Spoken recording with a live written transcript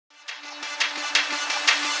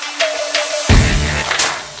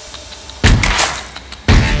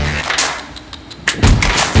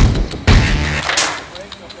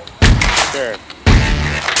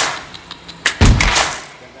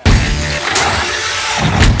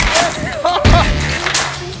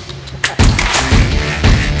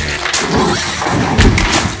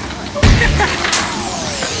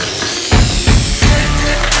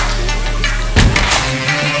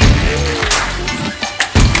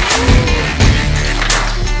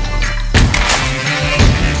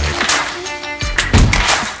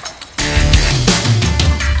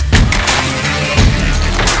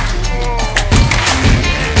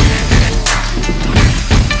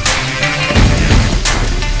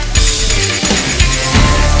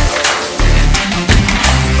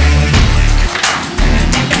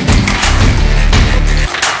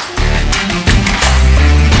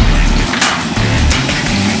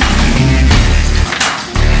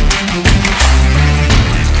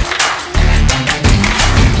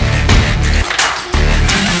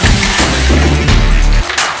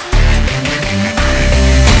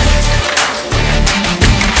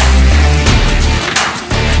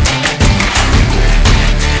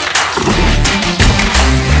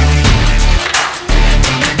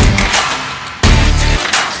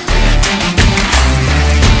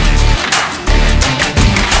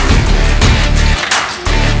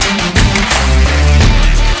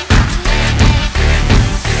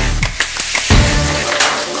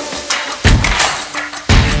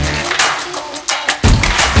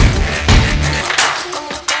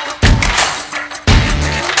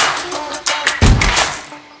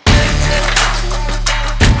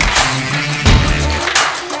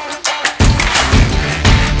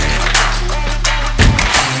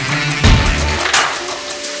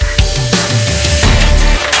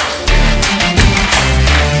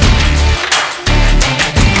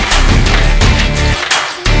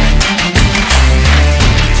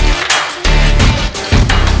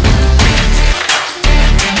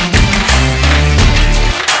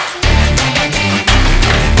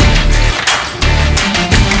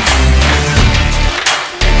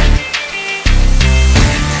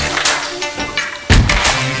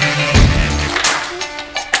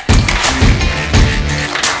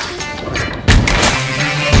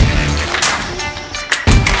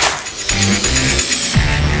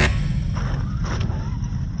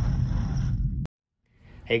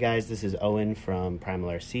Hey guys, this is Owen from Primal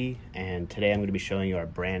RC, and today I'm going to be showing you our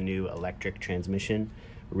brand new electric transmission.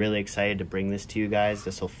 Really excited to bring this to you guys.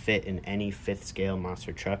 This will fit in any 5th scale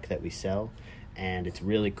monster truck that we sell, and it's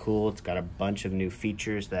really cool. It's got a bunch of new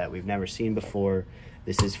features that we've never seen before.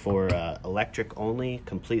 This is for electric only,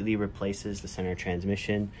 completely replaces the center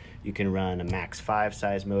transmission. You can run a max 5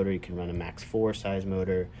 size motor, you can run a max 4 size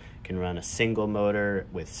motor, you can run a single motor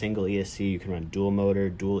with single ESC, you can run dual motor,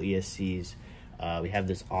 dual ESCs. We have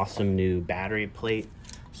this awesome new battery plate,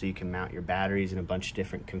 so you can mount your batteries in a bunch of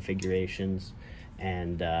different configurations.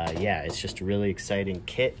 And yeah, it's just a really exciting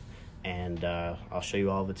kit, and I'll show you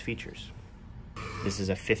all of its features. This is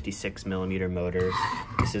a 56mm motor.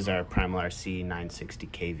 This is our Primal RC 960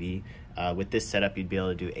 kV. With this setup, you'd be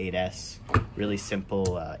able to do 8S. Really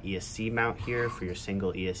simple ESC mount here for your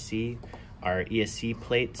single ESC. Our ESC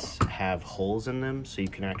plates have holes in them, so you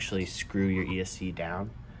can actually screw your ESC down.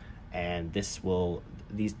 And this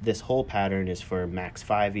whole pattern is for max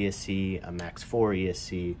 5 ESC, a max 4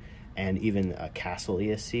 ESC, and even a castle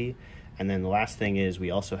ESC. And then the last thing is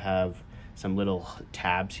we also have some little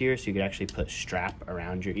tabs here, so you could actually put strap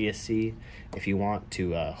around your ESC if you want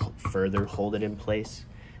to further hold it in place.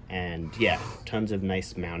 And yeah, tons of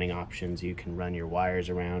nice mounting options. You can run your wires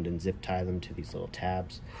around and zip tie them to these little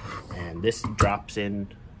tabs. And this drops in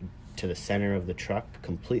to the center of the truck,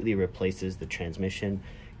 completely replaces the transmission,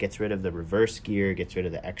 gets rid of the reverse gear, gets rid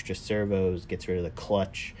of the extra servos, gets rid of the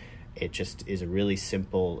clutch. It just is a really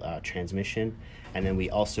simple transmission. And then we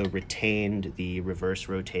also retained the reverse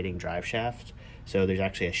rotating drive shaft. So there's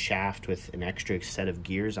actually a shaft with an extra set of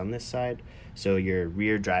gears on this side. So your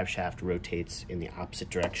rear drive shaft rotates in the opposite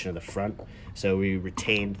direction of the front. So we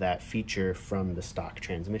retained that feature from the stock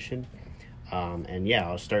transmission. And yeah,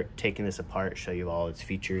 I'll start taking this apart, show you all its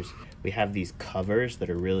features. We have these covers that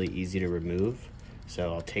are really easy to remove.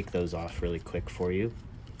 So I'll take those off really quick for you.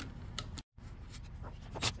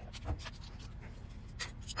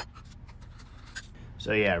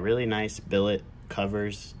 So yeah, really nice billet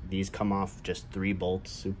covers. These come off just 3 bolts,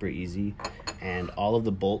 super easy. And all of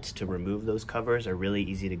the bolts to remove those covers are really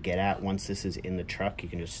easy to get at. Once this is in the truck, you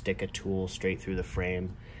can just stick a tool straight through the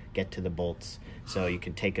frame, get to the bolts. So you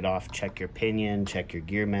can take it off, check your pinion, check your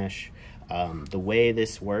gear mesh. The way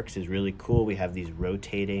this works is really cool. We have these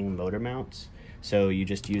rotating motor mounts. So you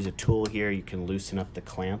just use a tool here, you can loosen up the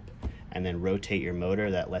clamp and then rotate your motor.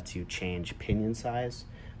 That lets you change pinion size.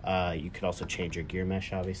 You could also change your gear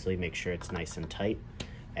mesh, obviously, make sure it's nice and tight.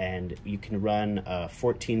 And you can run a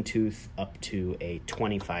 14 tooth up to a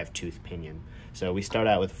 25 tooth pinion. So we start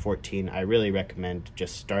out with 14. I really recommend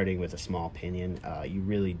just starting with a small pinion.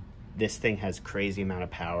 This thing has crazy amount of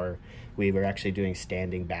power. We were actually doing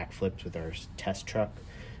standing backflips with our test truck.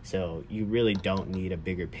 So you really don't need a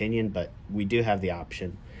bigger pinion, but we do have the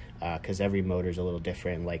option because every motor is a little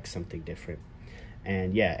different and likes something different.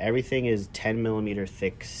 And yeah, everything is 10mm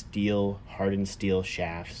thick steel, hardened steel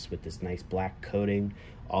shafts with this nice black coating.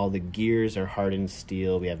 All the gears are hardened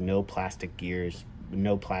steel. We have no plastic gears,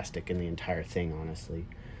 no plastic in the entire thing, honestly.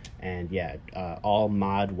 And yeah, all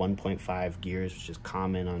mod 1.5 gears, which is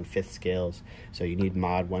common on 5th scales. So you need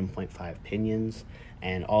mod 1.5 pinions.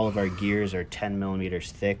 And all of our gears are 10mm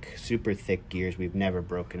thick, super thick gears. We've never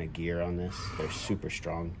broken a gear on this. They're super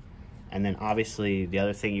strong. And then obviously the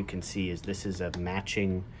other thing you can see is this is a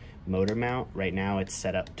matching motor mount. Right now it's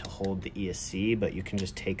set up to hold the ESC, but you can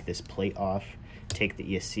just take this plate off, take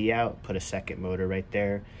the ESC out, put a second motor right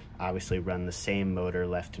there, obviously run the same motor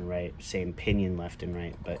left and right, same pinion left and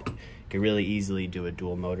right, but you can really easily do a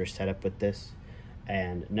dual motor setup with this.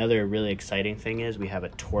 And another really exciting thing is we have a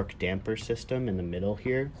torque damper system in the middle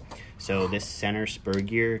here. So this center spur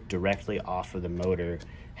gear directly off of the motor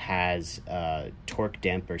has a torque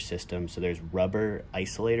damper system. So there's rubber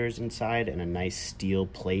isolators inside and a nice steel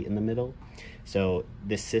plate in the middle. So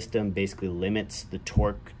this system basically limits the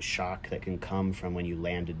torque shock that can come from when you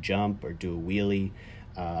land a jump or do a wheelie,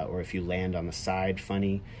 or if you land on the side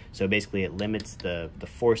funny. So basically it limits the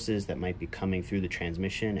forces that might be coming through the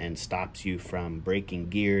transmission and stops you from breaking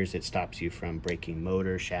gears, it stops you from breaking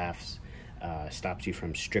motor shafts, stops you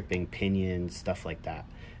from stripping pinions, stuff like that.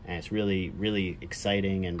 And it's really, really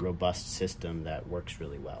exciting and robust system that works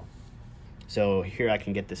really well. So here I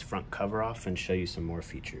can get this front cover off and show you some more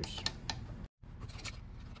features.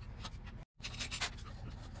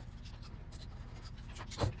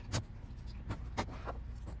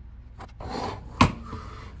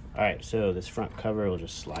 Alright, so this front cover will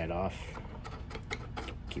just slide off,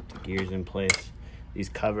 keep the gears in place. These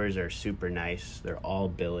covers are super nice. They're all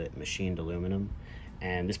billet machined aluminum,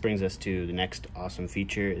 And this brings us to the next awesome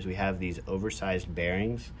feature is we have these oversized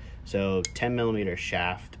bearings. So 10mm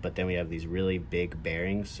shaft, but then we have these really big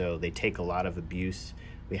bearings, so they take a lot of abuse.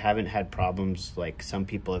 We haven't had problems like some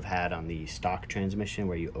people have had on the stock transmission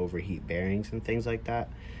where you overheat bearings and things like that.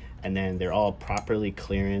 And then they're all properly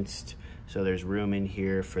clearanced, so there's room in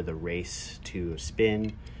here for the race to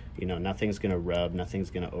spin. You know, nothing's gonna rub,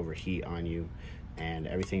 nothing's gonna overheat on you, and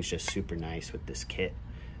everything's just super nice with this kit.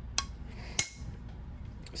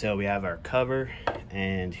 So we have our cover,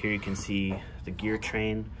 and here you can see the gear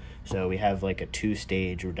train. So we have like a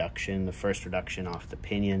 2-stage reduction, the first reduction off the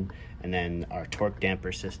pinion, and then our torque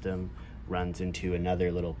damper system runs into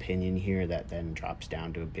another little pinion here that then drops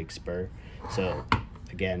down to a big spur. So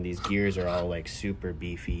again, these gears are all like super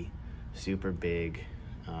beefy, super big,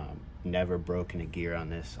 never broken a gear on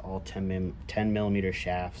this, all 10mm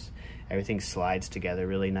shafts. Everything slides together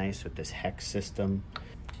really nice with this hex system.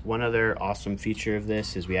 One other awesome feature of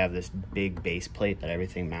this is we have this big base plate that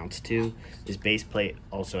everything mounts to. This base plate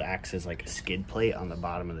also acts as like a skid plate on the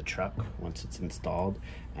bottom of the truck once it's installed,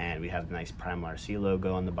 and we have the nice Primal RC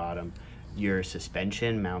logo on the bottom. Your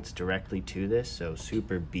suspension mounts directly to this, so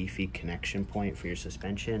super beefy connection point for your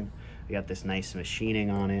suspension. We got this nice machining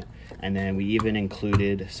on it, and then we even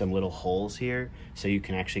included some little holes here so you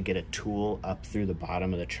can actually get a tool up through the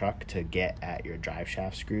bottom of the truck to get at your drive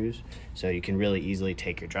shaft screws. So you can really easily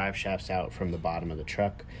take your drive shafts out from the bottom of the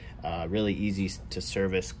truck. Really easy to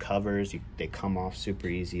service covers. They come off super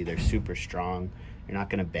easy. They're super strong. You're not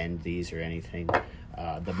going to bend these or anything.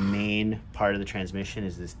 The main part of the transmission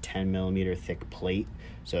is this 10mm thick plate,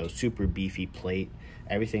 so super beefy plate.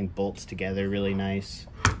 Everything bolts together really nice.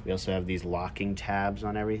 We also have these locking tabs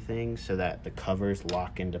on everything so that the covers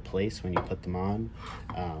lock into place when you put them on.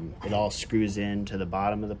 It all screws in to the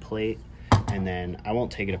bottom of the plate, and then I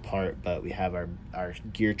won't take it apart, but we have our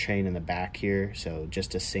gear train in the back here, so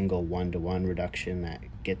just a single 1-to-1 reduction that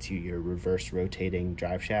gets you your reverse rotating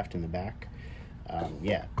drive shaft in the back.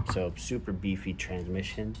 Yeah, so super beefy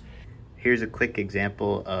transmission. Here's a quick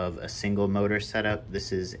example of a single motor setup.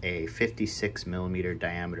 This is a 56mm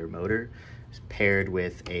diameter motor paired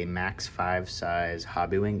with a Max 5 size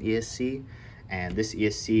Hobbywing ESC. And this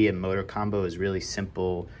ESC and motor combo is really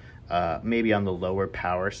simple, maybe on the lower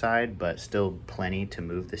power side, but still plenty to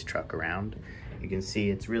move this truck around. You can see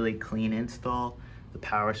it's really clean install. The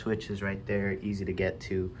power switch is right there, easy to get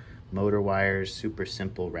to. Motor wires, super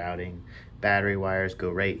simple routing. Battery wires go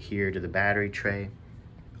right here to the battery tray.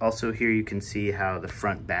 Also here you can see how the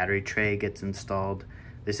front battery tray gets installed.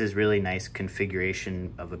 This is really nice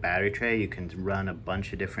configuration of a battery tray. You can run a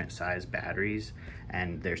bunch of different size batteries,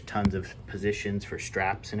 and there's tons of positions for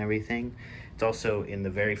straps and everything. It's also in the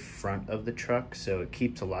very front of the truck, so it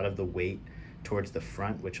keeps a lot of the weight towards the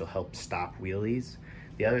front, which will help stop wheelies.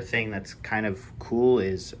 The other thing that's kind of cool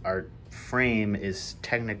is our frame is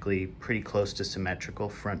technically pretty close to symmetrical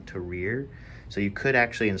front to rear. So you could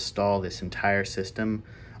actually install this entire system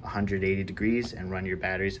 180 degrees and run your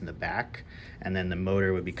batteries in the back, and then the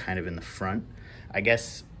motor would be kind of in the front. I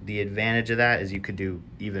guess the advantage of that is you could do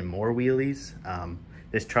even more wheelies.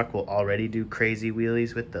 This truck will already do crazy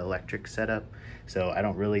wheelies with the electric setup, so I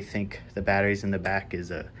don't really think the batteries in the back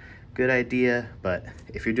is a good idea. But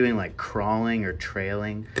if you're doing like crawling or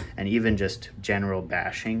trailing and even just general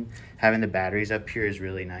bashing, having the batteries up here is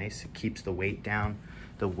really nice. It keeps the weight down.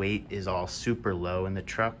 The weight is all super low in the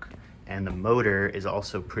truck, and the motor is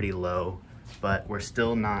also pretty low, but we're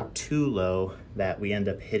still not too low that we end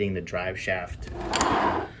up hitting the drive shaft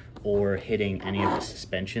or hitting any of the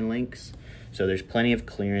suspension links. So there's plenty of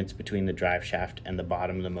clearance between the drive shaft and the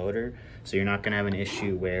bottom of the motor, so you're not going to have an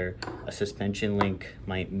issue where a suspension link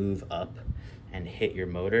might move up and hit your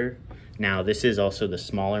motor. Now this is also the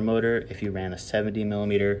smaller motor. If you ran a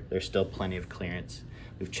 70mm, there's still plenty of clearance.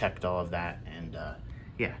 We've checked all of that, and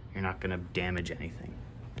yeah, you're not going to damage anything.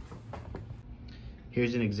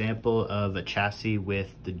 Here's an example of a chassis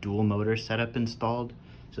with the dual motor setup installed.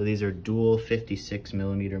 So these are dual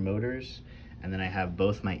 56mm motors, and then I have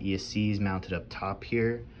both my ESCs mounted up top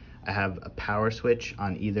here. I have a power switch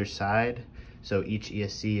on either side, so each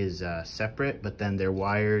ESC is separate, but then they're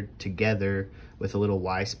wired together with a little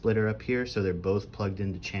Y splitter up here, so they're both plugged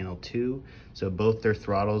into channel 2, so both their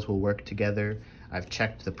throttles will work together. I've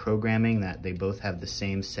checked the programming that they both have the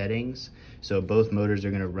same settings, so both motors are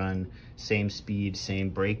going to run same speed, same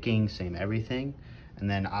braking, same everything. And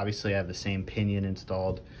then obviously I have the same pinion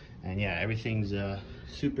installed, and yeah, everything's a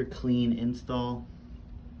super clean install.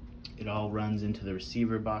 It all runs into the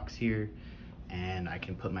receiver box here, and I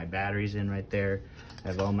can put my batteries in right there. I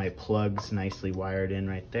have all my plugs nicely wired in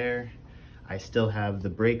right there. I still have the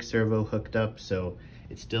brake servo hooked up, so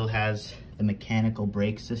it still has the mechanical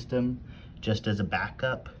brake system just as a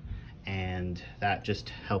backup, and that just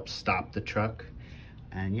helps stop the truck.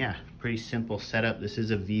 And yeah, pretty simple setup. This is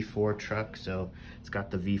a V4 truck, so it's got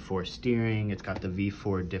the V4 steering, it's got the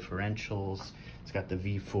V4 differentials, it's got the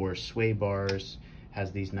V4 sway bars,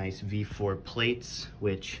 has these nice V4 plates,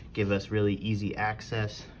 which give us really easy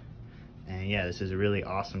access. And yeah, this is a really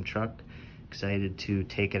awesome truck. Excited to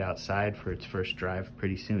take it outside for its first drive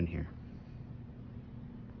pretty soon here.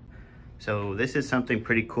 So this is something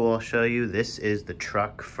pretty cool I'll show you. This is the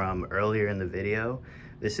truck from earlier in the video.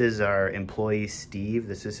 This is our employee, Steve.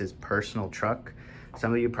 This is his personal truck.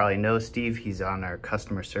 Some of you probably know Steve. He's on our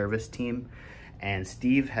customer service team. And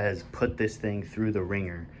Steve has put this thing through the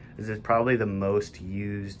ringer. This is probably the most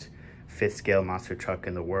used 5th scale monster truck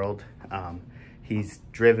in the world. He's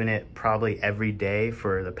driven it probably every day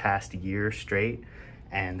for the past year straight.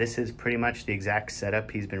 And this is pretty much the exact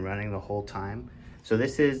setup he's been running the whole time. So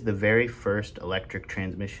this is the very first electric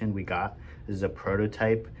transmission we got. This is a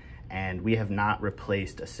prototype, and we have not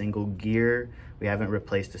replaced a single gear. We haven't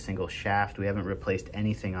replaced a single shaft. We haven't replaced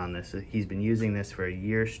anything on this. He's been using this for a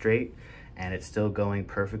year straight, and it's still going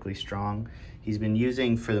perfectly strong. He's been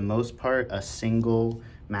using, for the most part, a single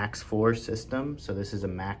Max 4 system. So this is a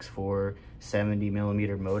Max 4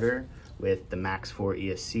 70mm motor with the Max 4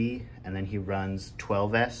 ESC, and then he runs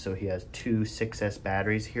 12S, so he has two 6S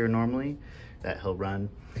batteries here normally that he'll run.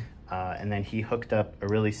 And then he hooked up a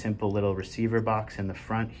really simple little receiver box in the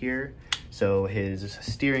front here. So his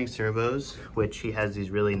steering servos, which he has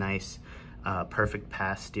these really nice perfect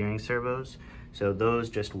pass steering servos. So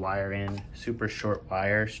those just wire in, super short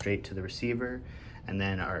wire straight to the receiver. And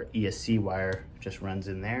then our ESC wire just runs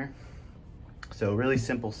in there. So really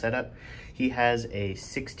simple setup. He has a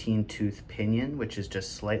 16-tooth pinion, which is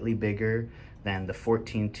just slightly bigger than the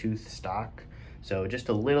 14-tooth stock. So just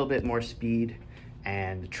a little bit more speed,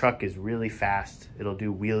 and the truck is really fast. It'll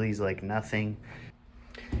do wheelies like nothing.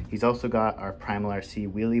 He's also got our Primal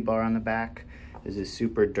RC wheelie bar on the back. This is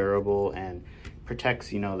super durable and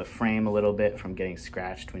protects, you know, the frame a little bit from getting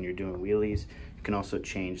scratched when you're doing wheelies. You can also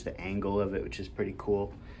change the angle of it, which is pretty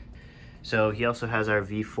cool. So he also has our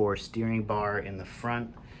V4 steering bar in the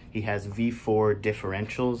front. He has V4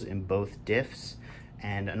 differentials in both diffs.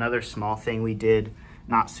 And another small thing we did,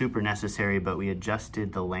 not super necessary, but we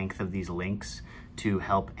adjusted the length of these links to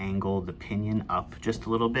help angle the pinion up just a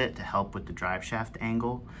little bit to help with the drive shaft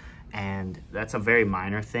angle. And that's a very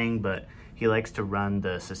minor thing, but he likes to run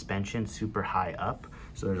the suspension super high up,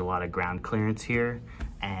 so there's a lot of ground clearance here.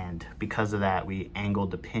 And because of that, we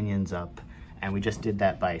angled the pinions up, and we just did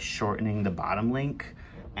that by shortening the bottom link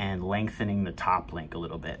and lengthening the top link a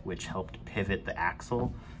little bit, which helped pivot the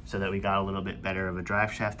axle so that we got a little bit better of a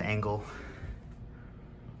drive shaft angle.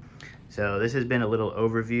 So this has been a little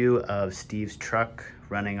overview of Steve's truck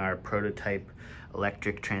running our prototype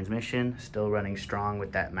electric transmission, still running strong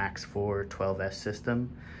with that Max 4 12S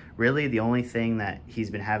system. Really, the only thing that he's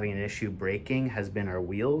been having an issue braking has been our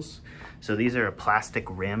wheels. So these are a plastic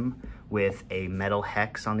rim with a metal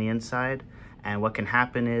hex on the inside. And what can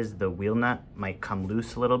happen is the wheel nut might come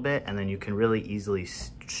loose a little bit, and then you can really easily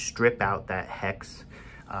strip out that hex.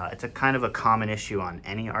 It's a kind of a common issue on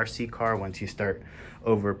any RC car once you start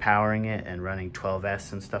overpowering it and running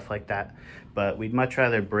 12S and stuff like that. But we'd much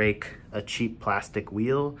rather break a cheap plastic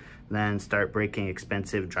wheel than start breaking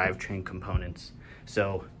expensive drivetrain components.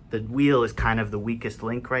 So the wheel is kind of the weakest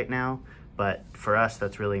link right now, but for us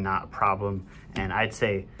that's really not a problem. And I'd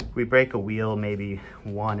say we break a wheel maybe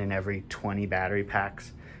 1 in every 20 battery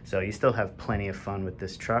packs. So you still have plenty of fun with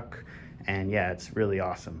this truck, and yeah, it's really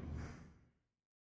awesome.